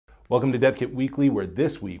Welcome to DevKit Weekly, where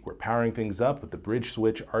this week we're powering things up with the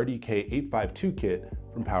BridgeSwitch RDK852 kit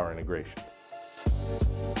from Power Integrations.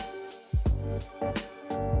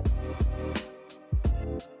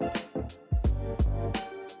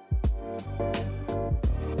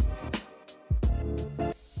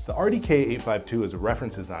 The RDK852 is a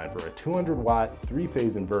reference design for a 200-watt,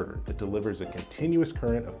 three-phase inverter that delivers a continuous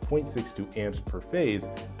current of 0.62 amps per phase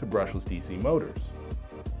to brushless DC motors.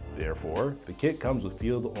 Therefore, the kit comes with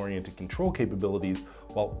field-oriented control capabilities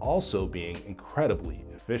while also being incredibly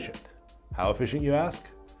efficient. How efficient, you ask?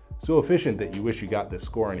 So efficient that you wish you got this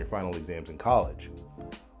score on your final exams in college.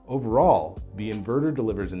 Overall, the inverter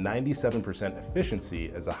delivers a 97%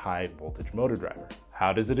 efficiency as a high-voltage motor driver.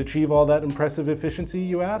 How does it achieve all that impressive efficiency,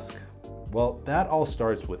 you ask? Well, that all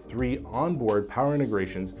starts with three onboard Power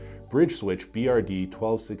Integrations BridgeSwitch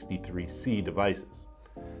BRD1263C devices.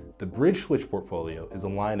 The BridgeSwitch portfolio is a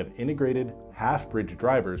line of integrated half-bridge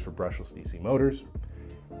drivers for brushless DC motors,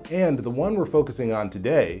 and the one we're focusing on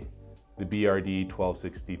today, the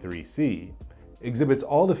BRD1263C, exhibits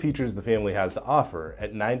all the features the family has to offer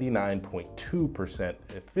at 99.2%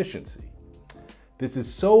 efficiency. This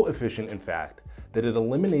is so efficient, in fact, that it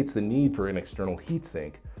eliminates the need for an external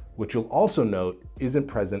heatsink, which you'll also note isn't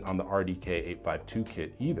present on the RDK852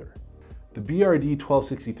 kit either. The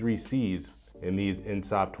BRD1263Cs in these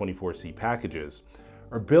INSOP 24C packages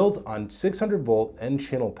are built on 600-volt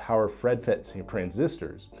N-channel power FredFET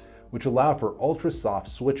transistors, which allow for ultra-soft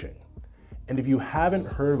switching. And if you haven't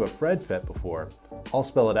heard of a FredFET before, I'll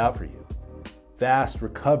spell it out for you. Fast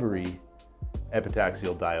recovery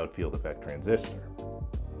epitaxial diode field effect transistor.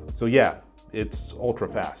 So yeah, it's ultra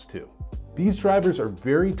fast too. These drivers are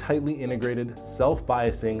very tightly integrated,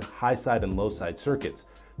 self-biasing high side and low side circuits.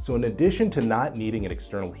 So in addition to not needing an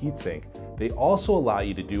external heatsink, they also allow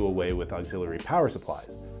you to do away with auxiliary power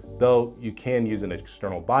supplies, though you can use an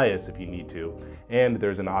external bias if you need to, and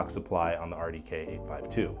there's an aux supply on the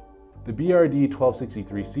RDK852. The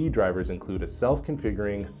BRD1263C drivers include a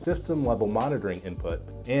self-configuring system-level monitoring input,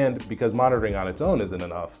 and because monitoring on its own isn't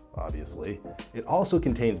enough, obviously, it also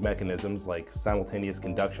contains mechanisms like simultaneous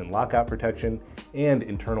conduction lockout protection and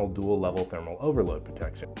internal dual-level thermal overload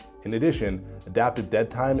protection. In addition, adaptive dead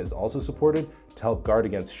time is also supported to help guard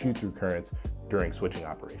against shoot-through currents during switching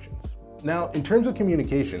operations. Now, in terms of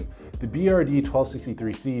communication, the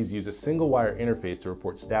BRD1263Cs use a single-wire interface to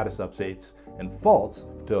report status updates and faults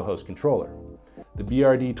to a host controller. The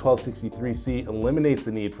BRD1263C eliminates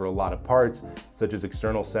the need for a lot of parts, such as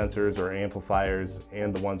external sensors or amplifiers,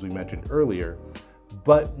 and the ones we mentioned earlier.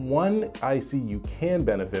 But one IC you can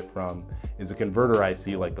benefit from is a converter IC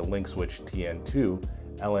like the LinkSwitch TN2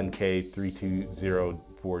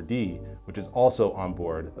 LNK3204D, which is also on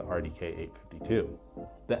board the RDK852.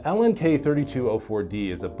 The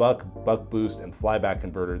LNK3204D is a buck boost, and flyback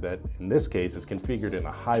converter that, in this case, is configured in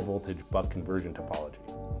a high voltage buck conversion topology.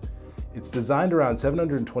 It's designed around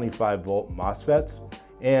 725 volt MOSFETs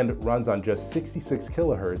and runs on just 66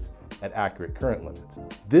 kilohertz at accurate current limits.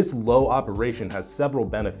 This low operation has several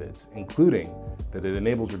benefits, including that it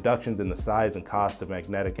enables reductions in the size and cost of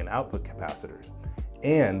magnetic and output capacitors,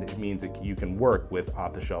 and it means that you can work with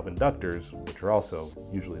off-the-shelf inductors, which are also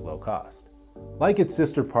usually low cost. Like its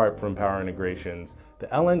sister part from Power Integrations, the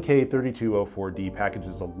LNK3204D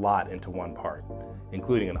packages a lot into one part,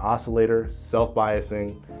 including an oscillator,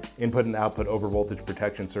 self-biasing, input and output overvoltage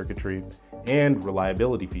protection circuitry, and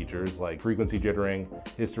reliability features like frequency jittering,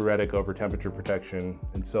 hysteretic over-temperature protection,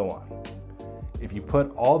 and so on. If you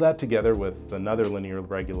put all that together with another linear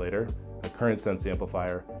regulator, a current sense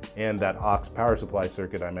amplifier, and that aux power supply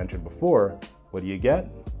circuit I mentioned before, what do you get?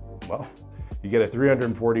 Well, you get a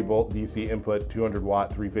 340 volt DC input, 200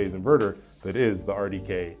 watt three-phase inverter that is the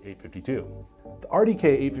RDK852. The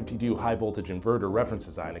RDK852 high voltage inverter reference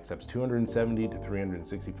design accepts 270 to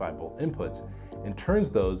 365 volt inputs and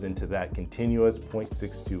turns those into that continuous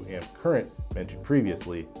 0.62 amp current mentioned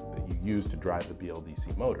previously that you use to drive the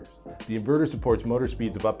BLDC motors. The inverter supports motor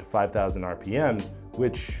speeds of up to 5,000 RPMs,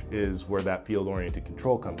 which is where that field-oriented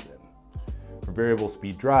control comes in. For variable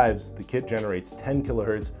speed drives, the kit generates 10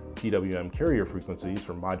 kHz PWM carrier frequencies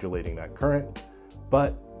for modulating that current,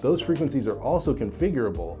 but those frequencies are also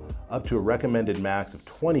configurable up to a recommended max of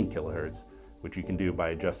 20 kHz, which you can do by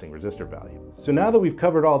adjusting resistor value. So now that we've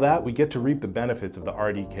covered all that, we get to reap the benefits of the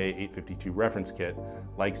RDK852 reference kit,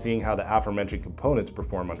 like seeing how the aforementioned components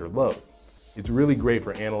perform under load. It's really great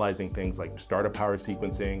for analyzing things like startup power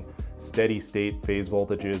sequencing, steady state phase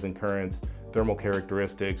voltages and currents, thermal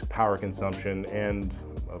characteristics, power consumption, and,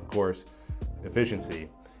 of course, efficiency,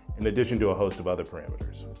 in addition to a host of other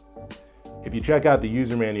parameters. If you check out the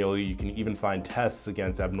user manual, you can even find tests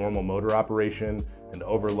against abnormal motor operation, and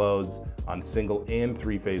overloads on single and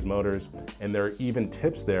three-phase motors, and there are even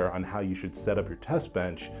tips there on how you should set up your test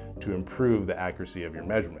bench to improve the accuracy of your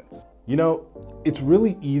measurements. You know, it's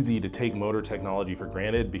really easy to take motor technology for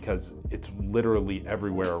granted because it's literally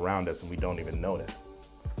everywhere around us and we don't even notice.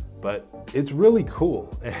 But it's really cool,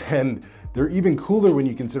 and they're even cooler when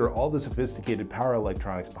you consider all the sophisticated power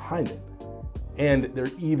electronics behind it. And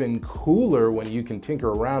they're even cooler when you can tinker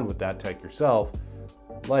around with that tech yourself,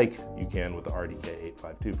 like you can with the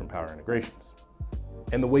RDK852 from Power Integrations.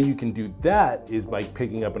 And the way you can do that is by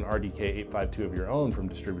picking up an RDK852 of your own from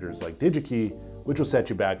distributors like DigiKey, which will set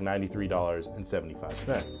you back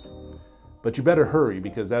 $93.75. But you better hurry,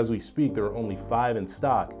 because as we speak, there are only 5 in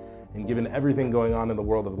stock, and given everything going on in the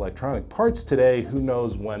world of electronic parts today, who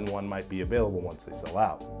knows when one might be available once they sell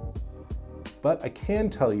out. But I can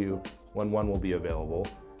tell you when one will be available,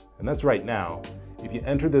 and that's right now. If you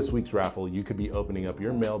enter this week's raffle, you could be opening up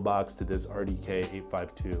your mailbox to this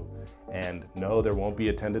RDK852, and no, there won't be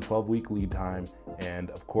a 10 to 12 week lead time, and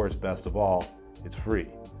of course, best of all, it's free.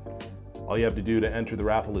 All you have to do to enter the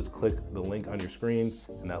raffle is click the link on your screen,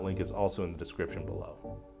 and that link is also in the description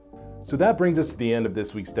below. So that brings us to the end of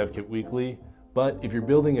this week's DevKit Weekly. But if you're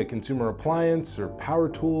building a consumer appliance or power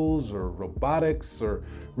tools or robotics or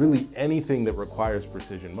really anything that requires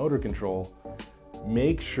precision motor control,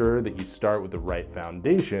 make sure that you start with the right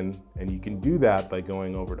foundation, and you can do that by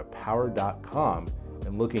going over to power.com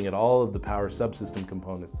and looking at all of the power subsystem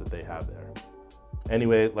components that they have there.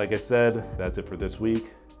 Anyway, like I said, that's it for this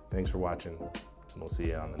week. Thanks for watching, and we'll see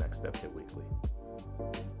you on the next DevKit Weekly.